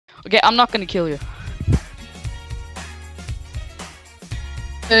Okay, I'm not gonna kill you.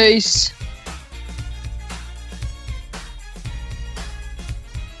 Ace.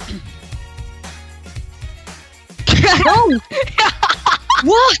 No!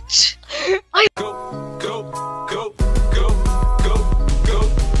 What? Go,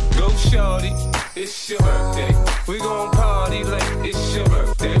 shorty. It's your birthday. We gon' party like it's your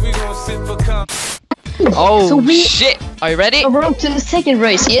birthday. We gon' sip a cup. Oh So we- shit! Are you ready? We're on to the second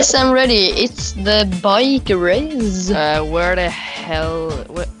race. Yes, I'm ready. It's the bike race. Where the hell?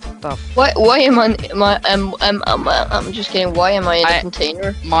 What the? Why am I? I'm just kidding. Why am I in a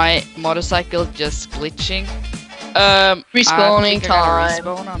container? My motorcycle just glitching. Respawning I think I gotta time.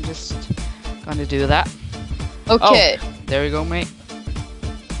 respawn. I'm just gonna do that. Okay. Oh, there you go, mate.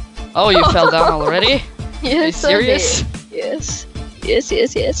 Oh, you fell down already? Yes. Are you serious? Yes.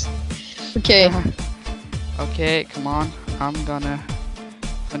 Yes. Okay. Okay, come on. I'm gonna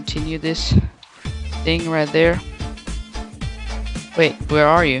continue this thing right there. Wait, where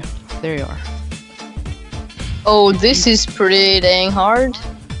are you? There you are. Oh, this is pretty dang hard.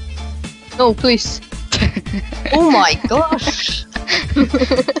 No, please. Oh my gosh.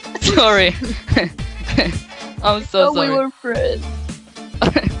 Sorry. I'm so sorry. We were friends.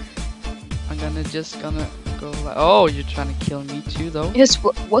 I'm gonna go like. Oh, you're trying to kill me too, though. Yes.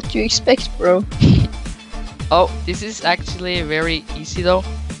 What do you expect, bro? Oh, this is actually very easy, though.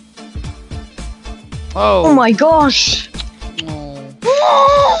 Oh. Oh my gosh.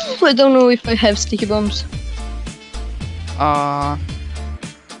 Oh. I don't know if I have sticky bombs.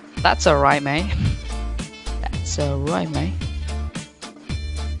 That's alright, mate. That's alright, mate.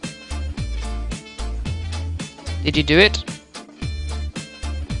 Did you do it?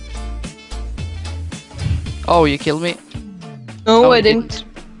 Oh, you killed me. No, Oh, I you didn't.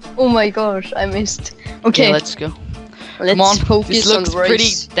 Oh my gosh, I missed. Okay, Yeah, let's go. let's Come on, focus this on looks the race.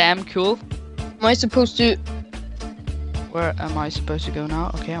 pretty damn cool. Am I supposed to? Where am I supposed to go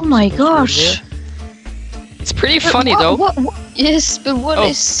now? Okay, I'm Oh my supposed to go gosh. there. It's pretty funny though. What? Yes, but what Oh.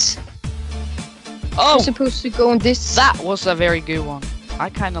 is? Oh, I'm supposed to go on this. that was a very good one. I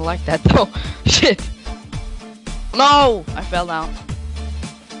kind of like that though. Shit. No, I fell down.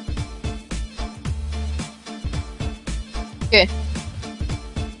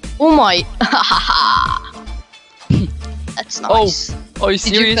 Oh my! That's nice. Oh, are you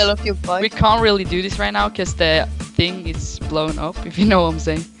Did you serious? fell off your We bike? can't really do this right now because the thing is blown up. If you know what I'm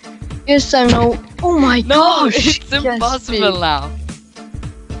saying. Yes, I know. Oh my No, gosh! it's impossible now.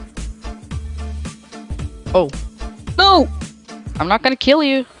 Oh, No! I'm not gonna kill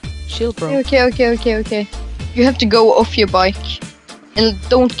you. Chill, bro. Okay. You have to go off your bike and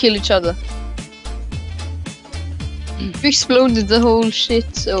don't kill each other. You exploded the whole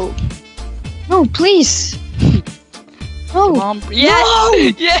shit, so. No, please! Come No! on. Yes! No!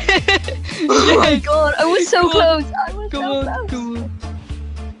 Yes! Oh my Yes! god, I was so Come on. close! I was Come so on, close! come on.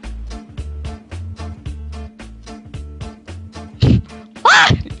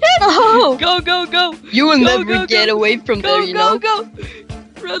 No! Go! You will Go, never go, get go. away from there, you know? Go!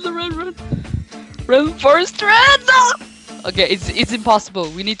 Run! Run, Forrest, run! No! Okay, it's impossible.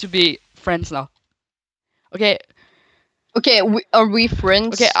 We need to be friends now. Okay, Okay, are we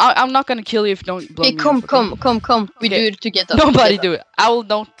friends? okay. I'm not gonna kill you if you don't blow Okay, me come. up. We Okay. do it together. Nobody do it. I will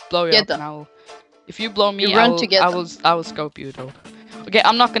don't blow you Get up. them. And I will. If you blow me, You run I together. will scope you though. Okay,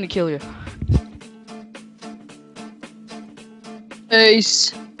 I'm not gonna kill you.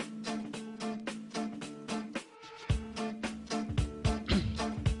 Ace.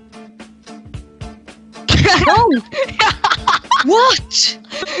 No! What?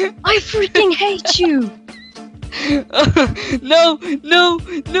 I freaking hate you! No!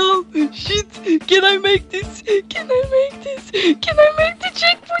 Shit! Can I make this? Can I make the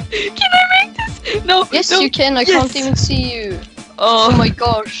checkpoint? Can I make this? No! Yes, no. you can. I Yes. can't even see you. Oh, Oh my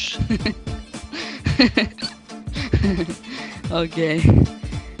gosh. Okay.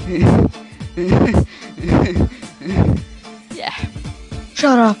 Yeah.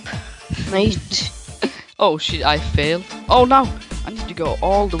 Shut up, mate. Oh shit! I failed. Oh no! I need to go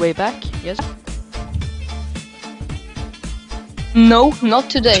all the way back. Yes. No, not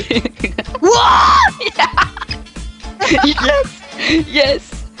today. What?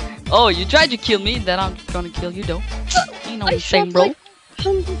 Yes. Oh, you tried to kill me, then I'm gonna kill you though. You know I the same, shot bro. like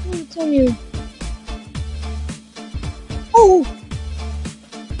 100 bullets on you. Oh!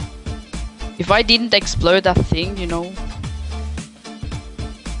 If I didn't explode that thing, you know.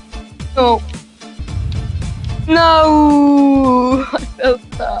 No. No! I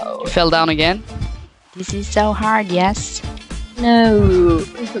felt down. You fell down again. This is so hard, yes. No.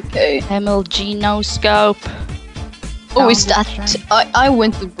 It's okay. MLG no scope. Oh, is down that? this train. I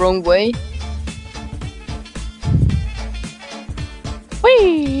went the wrong way.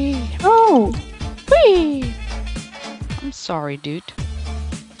 Whee! Oh, Whee! I'm sorry, dude.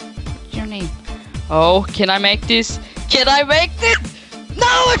 What's your name? Oh, can I make this? Can I make this? No,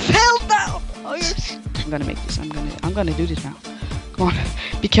 I fell down! Oh, yes. I'm gonna make this. I'm gonna do this now. Come on.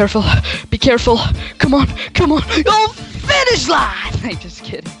 Be careful. Be careful. Come on. Come on. Oh, finish line! I'm just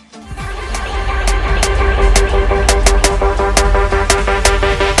kidding.